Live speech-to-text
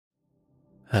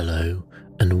Hello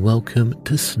and welcome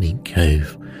to Sleep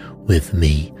Cove with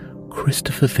me,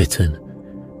 Christopher Fitton,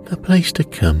 the place to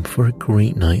come for a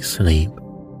great night's sleep.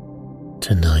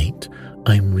 Tonight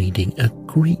I'm reading a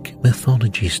Greek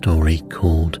mythology story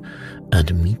called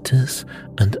Admetus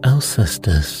and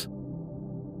Alcestis.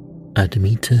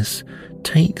 Admetus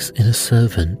takes in a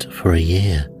servant for a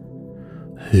year.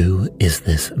 Who is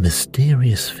this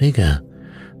mysterious figure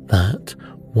that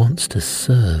wants to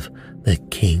serve the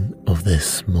king of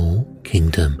this small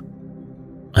kingdom?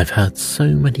 I've had so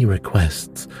many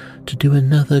requests to do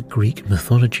another Greek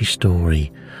mythology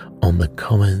story on the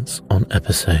comments on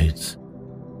episodes.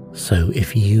 So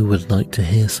if you would like to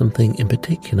hear something in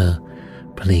particular,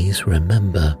 please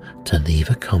remember to leave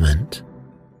a comment.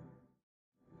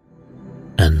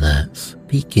 And let's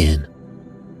begin.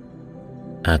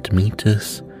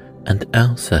 Admetus and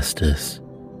Alcestis.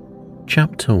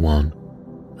 Chapter 1.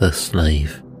 The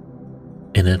Slave.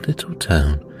 In a little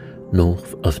town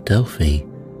north of Delphi,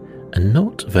 and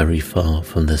not very far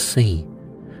from the sea,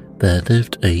 there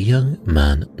lived a young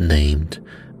man named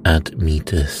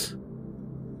Admetus.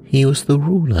 He was the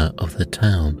ruler of the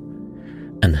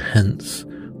town, and hence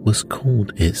was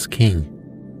called its king.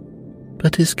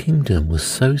 But his kingdom was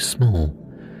so small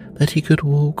that he could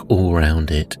walk all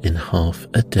round it in half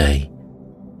a day.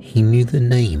 He knew the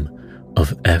name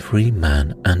of every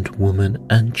man and woman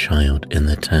and child in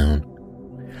the town,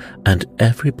 and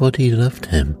everybody loved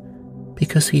him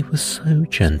because he was so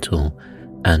gentle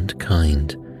and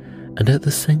kind, and at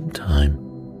the same time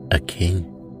a king.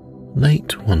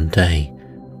 Late one day,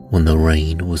 when the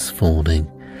rain was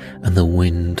falling and the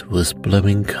wind was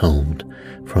blowing cold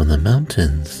from the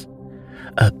mountains,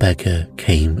 a beggar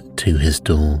came to his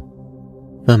door.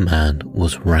 The man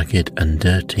was ragged and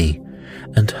dirty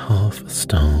and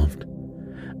half-starved,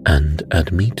 and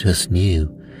Admetus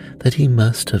knew that he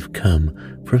must have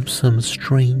come from some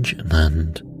strange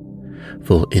land,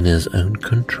 for in his own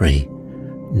country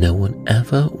no one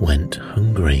ever went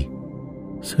hungry.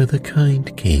 So the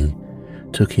kind king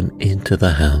took him into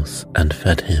the house and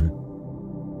fed him.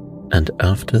 And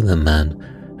after the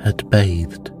man had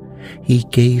bathed, he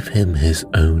gave him his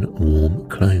own warm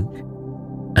cloak,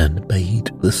 and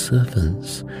bade the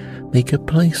servants make a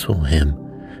place for him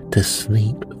to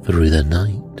sleep through the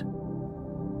night.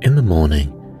 In the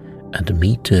morning,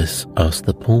 Admetus asked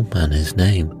the poor man his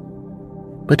name,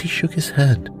 but he shook his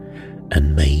head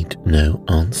and made no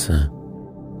answer.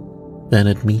 Then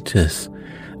Admetus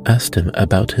asked him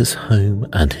about his home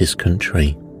and his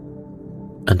country,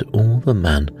 and all the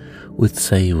man would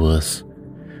say was,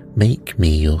 "Make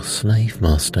me your slave,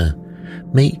 master,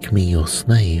 make me your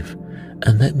slave,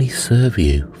 and let me serve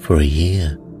you for a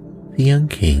year." The young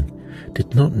king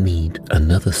did not need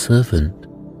another servant,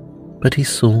 but he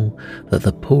saw that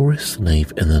the poorest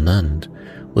slave in the land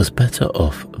was better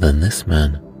off than this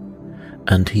man,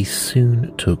 and he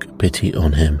soon took pity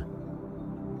on him.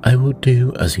 "I will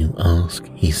do as you ask,"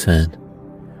 he said.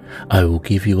 "I will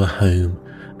give you a home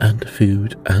and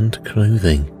food and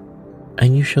clothing,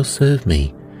 and you shall serve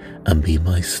me and be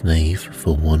my slave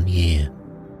for 1 year."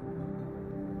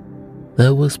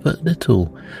 There was but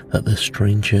little that the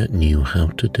stranger knew how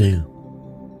to do,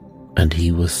 and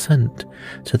he was sent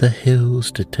to the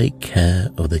hills to take care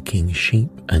of the king's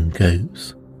sheep and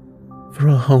goats. For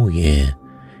a whole year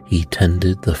he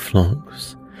tended the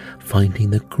flocks, finding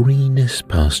the greenest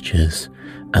pastures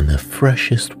and the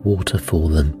freshest water for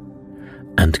them,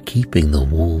 and keeping the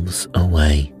wolves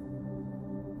away.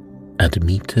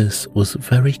 Admetus was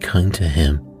very kind to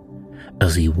him,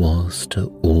 as he was to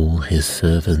all his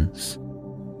servants,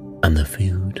 and the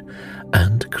food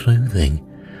and clothing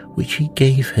which he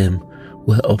gave him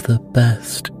were of the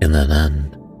best in the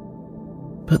land.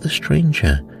 But the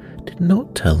stranger did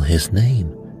not tell his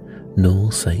name,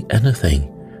 nor say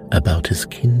anything about his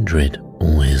kindred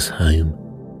or his home.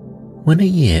 When a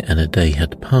year and a day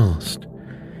had passed,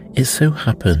 it so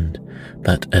happened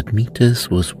that Admetus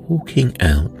was walking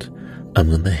out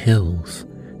among the hills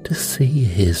to see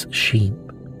his sheep.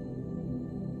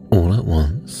 All at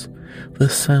once, the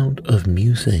sound of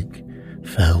music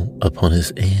fell upon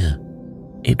his ear.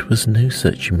 It was no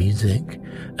such music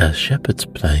as shepherds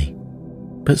play,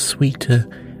 but sweeter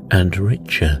and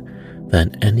richer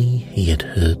than any he had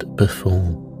heard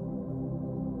before.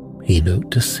 He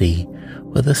looked to see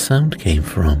where the sound came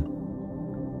from.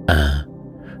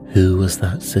 Who was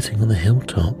that sitting on the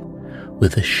hilltop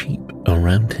with the sheep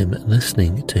around him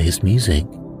listening to his music?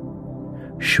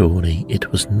 Surely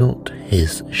it was not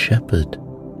his shepherd.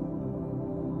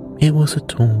 It was a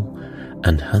tall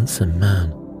and handsome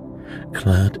man,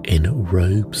 clad in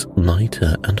robes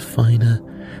lighter and finer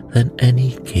than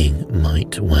any king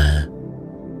might wear.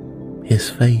 His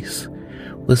face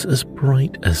was as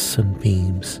bright as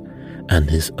sunbeams, and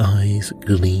his eyes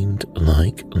gleamed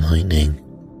like lightning.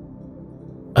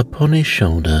 Upon his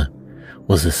shoulder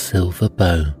was a silver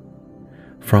bow.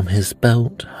 From his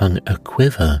belt hung a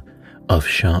quiver of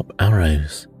sharp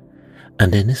arrows,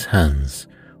 and in his hands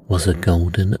was a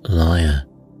golden lyre.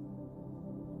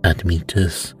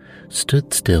 Admetus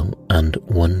stood still and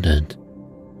wondered.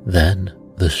 Then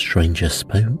the stranger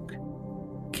spoke.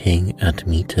 "King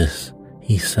Admetus,"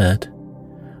 he said,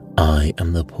 "I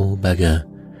am the poor beggar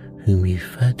whom you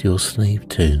fed your slave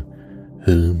to,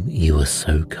 whom you were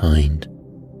so kind.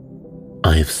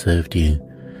 I have served you,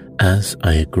 as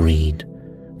I agreed,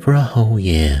 for a whole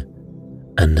year,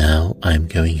 and now I am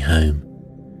going home.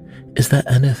 Is there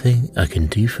anything I can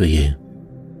do for you?"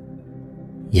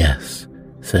 "Yes,"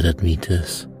 said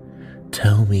Admetus.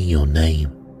 "Tell me your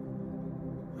name."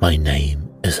 "My name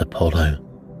is Apollo,"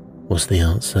 was the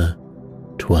answer.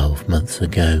 12 months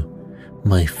ago,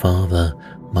 my father,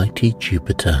 mighty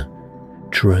Jupiter,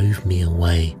 drove me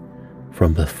away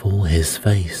from before his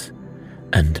face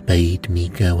and bade me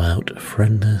go out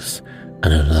friendless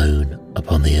and alone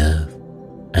upon the earth.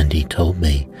 And he told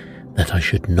me that I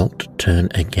should not turn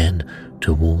again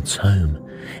towards home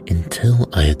until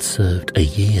I had served a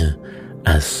year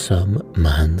as some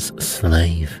man's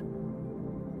slave.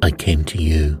 I came to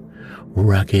you,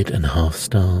 ragged and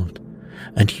half-starved,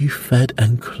 and you fed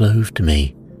and clothed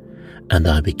me, and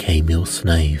I became your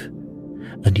slave,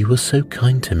 and you were so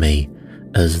kind to me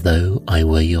as though I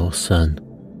were your son.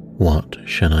 What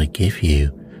shall I give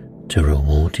you to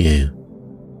reward you?"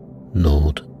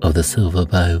 "Lord of the silver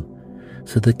bow,"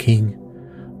 said the king,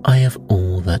 "I have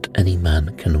all that any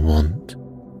man can want.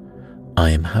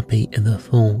 I am happy in the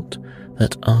thought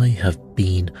that I have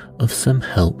been of some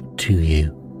help to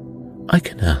you. I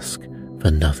can ask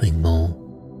for nothing more."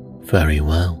 "Very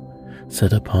well,"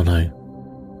 said Apollo,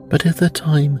 "but if the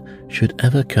time should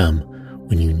ever come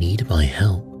when you need my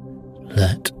help,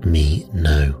 let me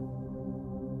know."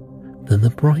 Then the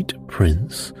bright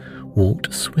prince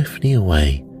walked swiftly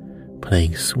away,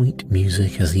 playing sweet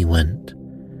music as he went,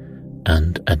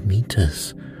 and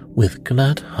Admetus, with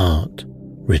glad heart,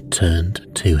 returned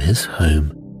to his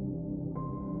home.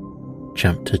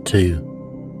 Chapter 2.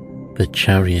 The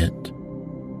Chariot.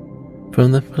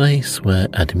 From the place where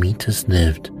Admetus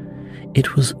lived,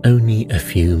 it was only a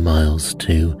few miles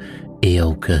to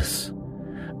Iolcus,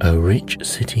 a rich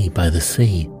city by the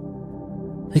sea.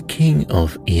 The king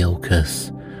of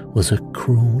Iolcus was a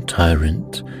cruel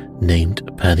tyrant named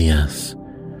Pelias,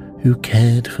 who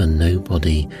cared for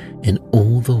nobody in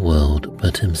all the world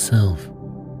but himself.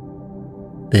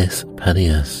 This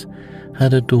Pelias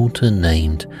had a daughter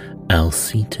named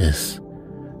Alcestis,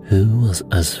 who was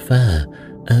as fair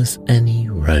as any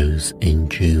rose in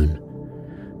June,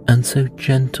 and so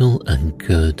gentle and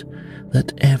good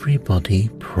that everybody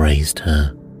praised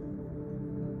her.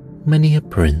 Many a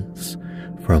prince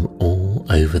from all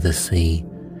over the sea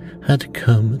had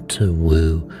come to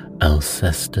woo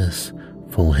Alcestis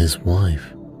for his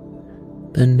wife.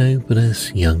 The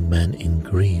noblest young men in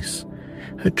Greece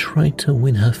had tried to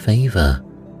win her favour,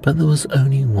 but there was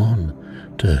only one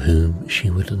to whom she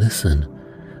would listen,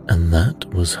 and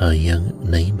that was her young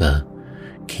neighbour,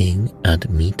 King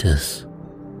Admetus.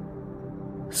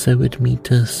 So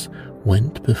Admetus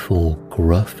went before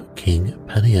gruff King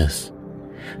Pelias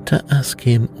to ask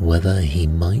him whether he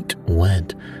might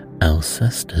wed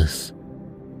Alcestis.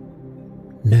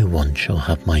 "No one shall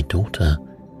have my daughter,"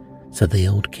 said the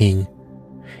old king,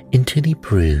 "until he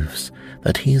proves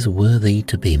that he is worthy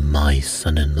to be my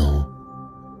son-in-law.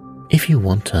 If you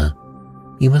want her,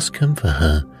 you must come for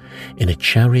her in a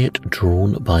chariot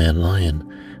drawn by a lion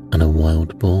and a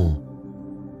wild boar.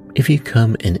 If you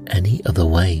come in any other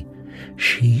way,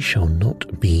 she shall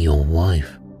not be your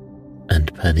wife."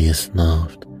 And Pelias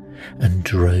laughed and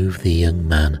drove the young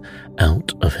man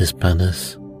out of his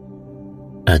palace.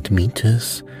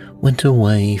 Admetus went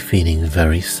away feeling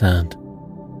very sad,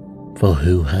 for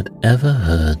who had ever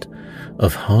heard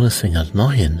of harnessing a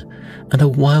lion and a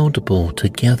wild boar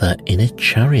together in a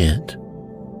chariot?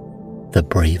 The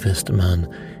bravest man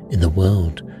in the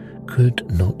world could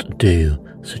not do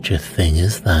such a thing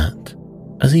as that.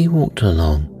 As he walked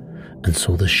along and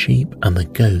saw the sheep and the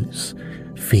goats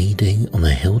feeding on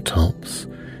the hilltops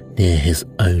near his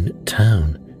own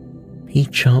town, he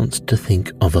chanced to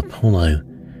think of Apollo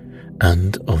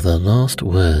and of the last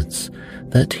words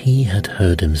that he had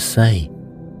heard him say,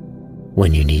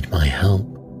 "When you need my help,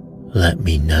 let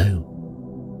me know."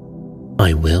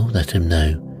 "I will let him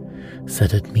know,"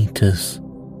 said Admetus.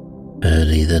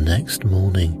 Early the next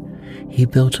morning, he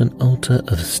built an altar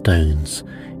of stones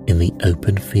in the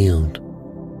open field,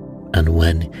 And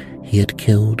when he had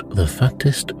killed the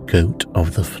fattest goat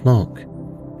of the flock,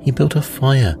 he built a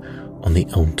fire on the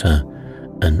altar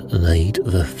and laid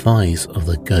the thighs of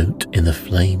the goat in the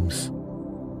flames.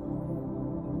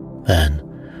 Then,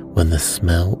 when the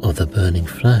smell of the burning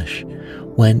flesh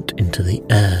went into the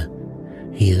air,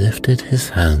 he lifted his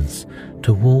hands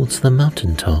towards the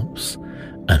mountain tops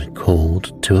and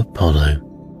called to Apollo.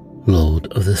 "Lord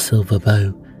of the silver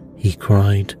bow," he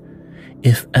cried,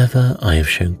 "if ever I have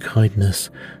shown kindness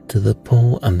to the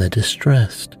poor and the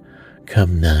distressed,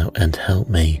 come now and help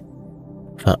me,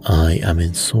 for I am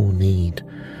in sore need,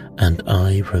 and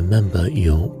I remember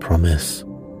your promise."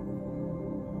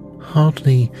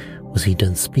 Hardly was he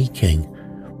done speaking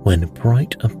when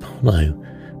bright Apollo,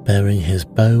 bearing his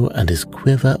bow and his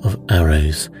quiver of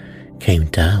arrows, came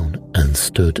down and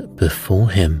stood before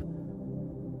him.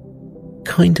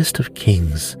 "Kindest of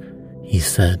kings," he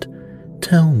said,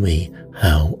 "tell me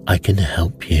how I can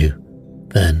help you."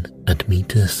 Then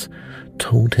Admetus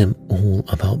told him all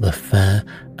about the fair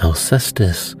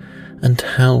Alcestis and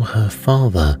how her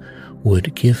father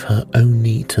would give her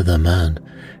only to the man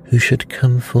who should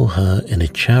come for her in a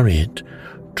chariot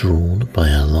drawn by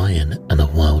a lion and a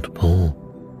wild boar.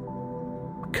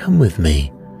 "Come with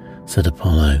me," said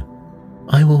Apollo,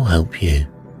 "I will help you."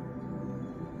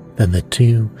 Then the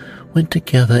two went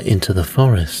together into the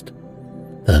forest,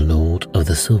 the Lord of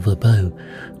the silver bow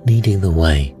leading the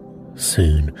way.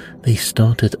 Soon they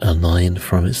started a lion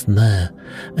from its lair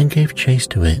and gave chase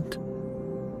to it.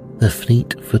 The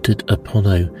fleet-footed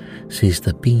Apollo seized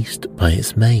the beast by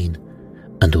its mane,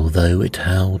 and although it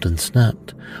howled and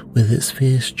snapped with its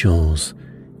fierce jaws,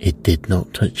 it did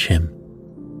not touch him.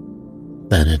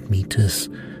 Then Admetus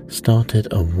started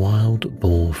a wild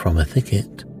boar from a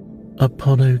thicket.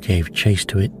 Apollo gave chase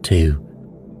to it too,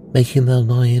 making the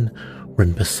lion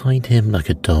run beside him like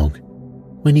a dog.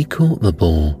 When he caught the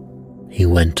boar, he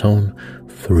went on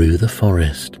through the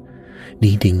forest,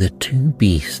 leading the two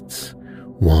beasts,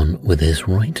 one with his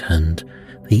right hand,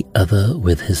 the other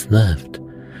with his left,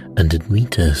 and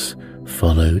Admetus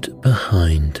followed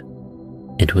behind.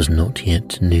 It was not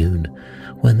yet noon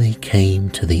when they came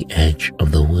to the edge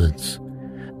of the woods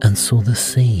and saw the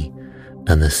sea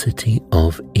and the city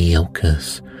of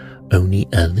Iolcus only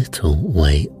a little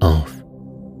way off.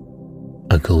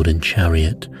 A golden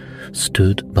chariot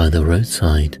stood by the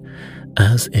roadside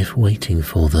as if waiting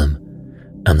for them,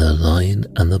 and the lion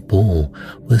and the boar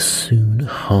were soon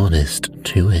harnessed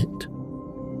to it.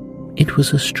 It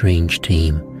was a strange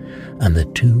team, and the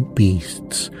two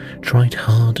beasts tried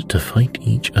hard to fight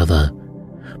each other,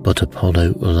 but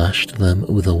Apollo lashed them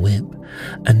with a whip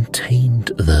and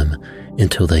tamed them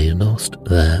until they lost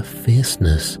their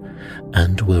fierceness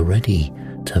and were ready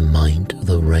to mind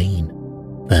the rein.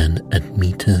 Then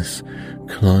Admetus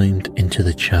climbed into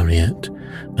the chariot,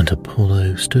 and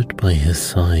Apollo stood by his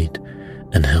side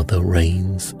and held the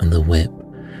reins and the whip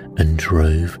and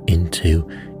drove into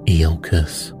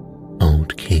Iolcus.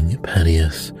 Old King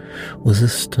Peleus was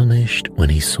astonished when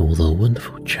he saw the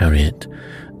wonderful chariot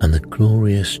and the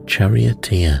glorious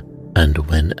charioteer, and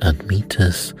when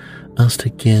Admetus asked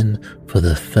again for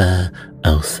the fair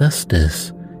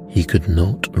Alcestis, he could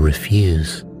not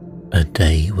refuse. A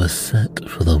day was set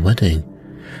for the wedding,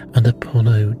 and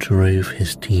Apollo drove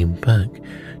his team back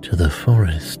to the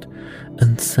forest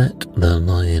and set the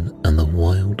lion and the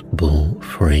wild boar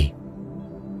free.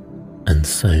 And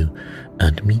so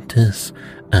Admetus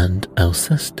and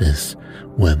Alcestis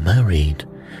were married,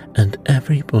 and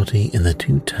everybody in the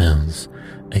two towns,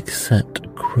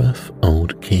 except gruff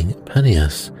old King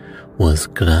Peleus, was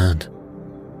glad.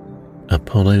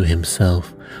 Apollo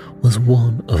himself was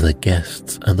one of the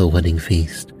guests at the wedding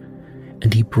feast,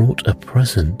 and he brought a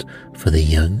present for the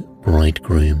young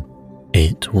bridegroom.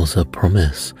 It was a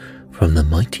promise from the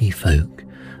mighty folk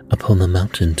upon the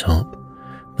mountain top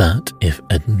that if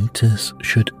Admetus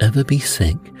should ever be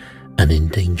sick and in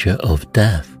danger of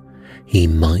death, he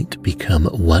might become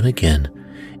well again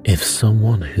if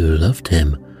someone who loved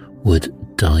him would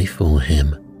die for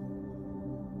him.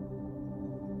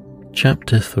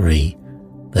 Chapter 3.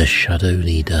 The Shadow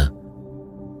Leader.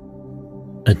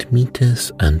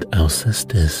 Admetus and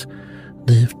Alcestis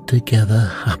lived together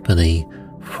happily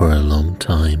for a long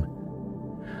time,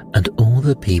 and all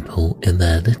the people in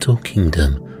their little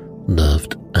kingdom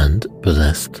loved and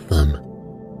blessed them.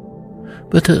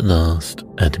 But at last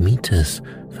Admetus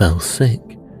fell sick,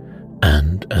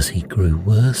 and as he grew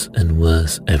worse and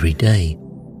worse every day,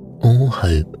 all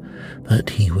hope that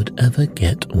he would ever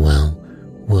get well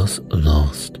was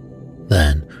lost.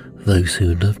 Then those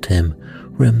who loved him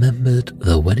remembered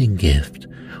the wedding gift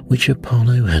which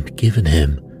Apollo had given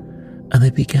him, and they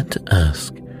began to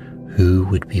ask who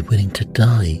would be willing to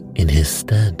die in his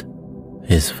stead.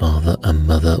 His father and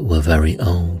mother were very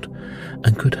old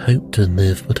and could hope to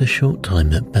live but a short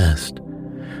time at best,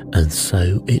 and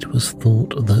so it was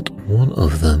thought that one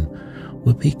of them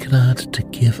would be glad to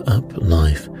give up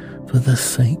life for the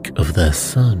sake of their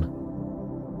son.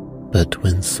 But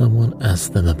when someone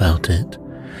asked them about it,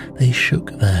 they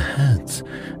shook their heads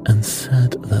and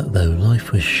said that though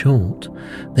life was short,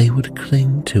 they would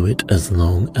cling to it as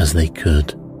long as they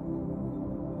could.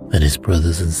 Then his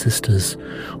brothers and sisters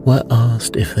were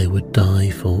asked if they would die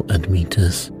for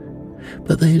Admetus,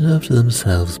 but they loved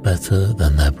themselves better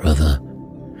than their brother,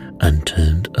 and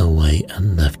turned away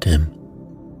and left him.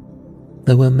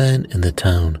 There were men in the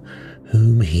town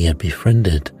whom he had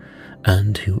befriended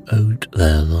and who owed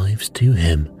their lives to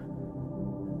him.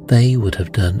 They would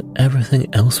have done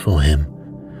everything else for him,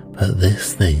 but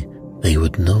this thing they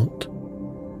would not.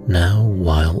 Now,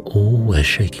 while all were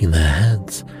shaking their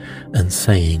heads and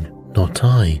saying, "Not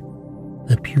I,"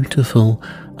 the beautiful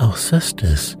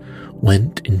Alcestis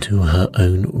went into her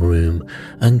own room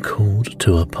and called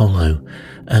to Apollo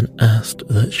and asked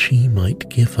that she might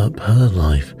give up her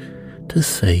life to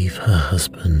save her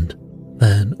husband.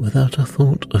 Then, without a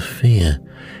thought of fear,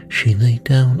 she lay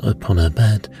down upon her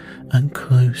bed and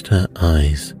closed her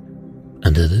eyes,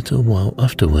 and a little while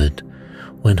afterward,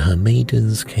 when her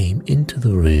maidens came into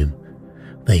the room,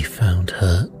 they found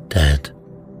her dead.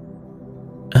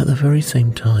 At the very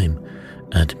same time,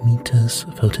 Admetus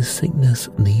felt his sickness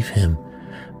leave him,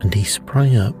 and he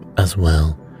sprang up as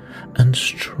well, and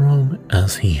strong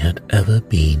as he had ever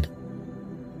been.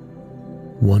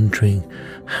 Wondering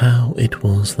how it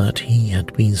was that he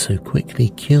had been so quickly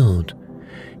cured,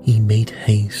 he made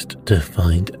haste to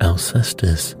find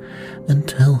Alcestis and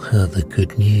tell her the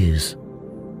good news.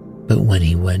 But when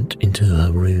he went into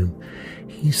her room,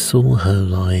 he saw her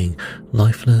lying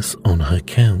lifeless on her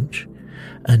couch,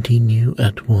 and he knew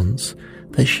at once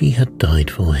that she had died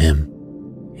for him.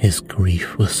 His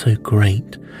grief was so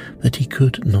great that he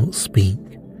could not speak,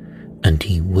 and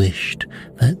he wished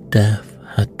that death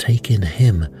had taken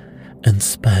him and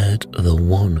spared the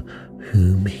one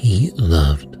whom he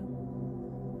loved.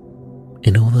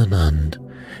 In all the land,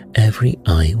 every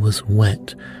eye was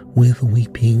wet with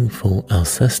weeping for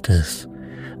Alcestis,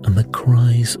 and the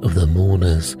cries of the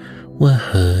mourners were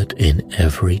heard in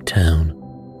every town.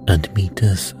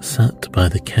 Admetus sat by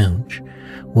the couch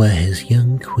where his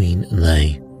young queen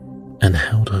lay, and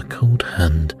held her cold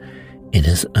hand in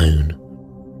his own.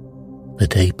 The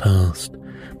day passed,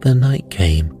 the night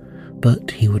came, but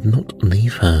he would not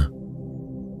leave her.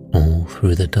 All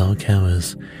through the dark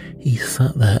hours he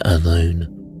sat there alone.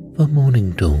 The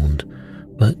morning dawned,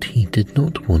 but he did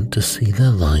not want to see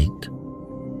the light.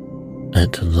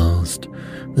 At last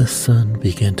the sun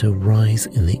began to rise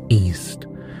in the east,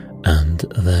 and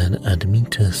then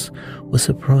Admetus was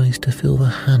surprised to feel the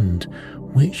hand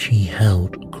which he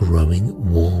held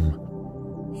growing warm.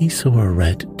 He saw a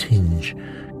red tinge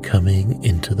coming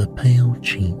into the pale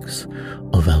cheeks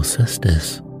of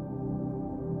Alcestis.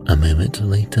 A moment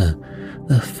later,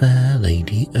 the fair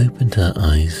lady opened her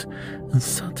eyes and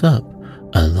sat up,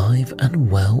 alive and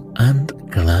well and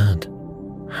glad.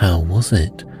 How was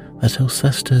it that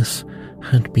Alcestis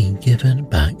had been given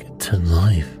back to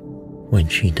life? When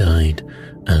she died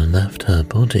and left her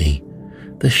body,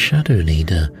 the shadow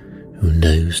leader, who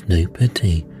knows no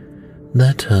pity,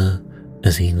 led her,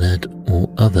 as he led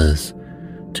all others,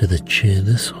 to the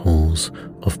cheerless halls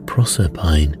of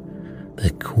Proserpine,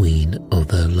 the queen of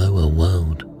the lower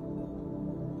world.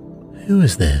 "Who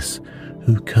is this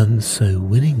who comes so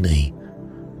willingly?"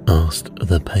 asked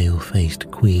the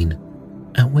pale-faced queen,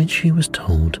 and when she was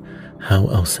told how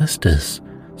Alcestis,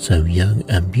 so young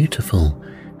and beautiful,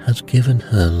 had given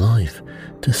her life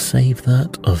to save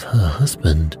that of her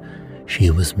husband, she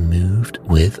was moved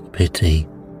with pity,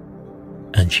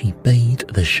 and she bade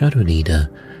the shadow leader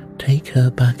take her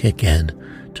back again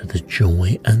to the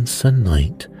joy and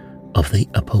sunlight of the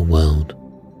upper world.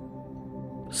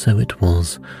 So it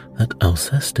was that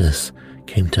Alcestis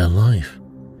came to life,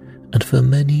 and for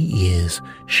many years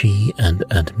she and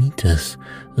Admetus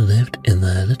lived in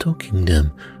their little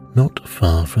kingdom not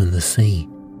far from the sea,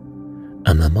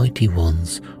 and the mighty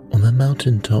ones on the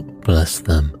mountain top blessed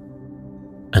them.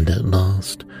 And at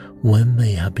last, when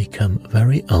they had become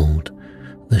very old,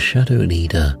 the shadow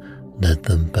leader led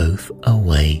them both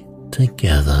away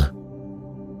together.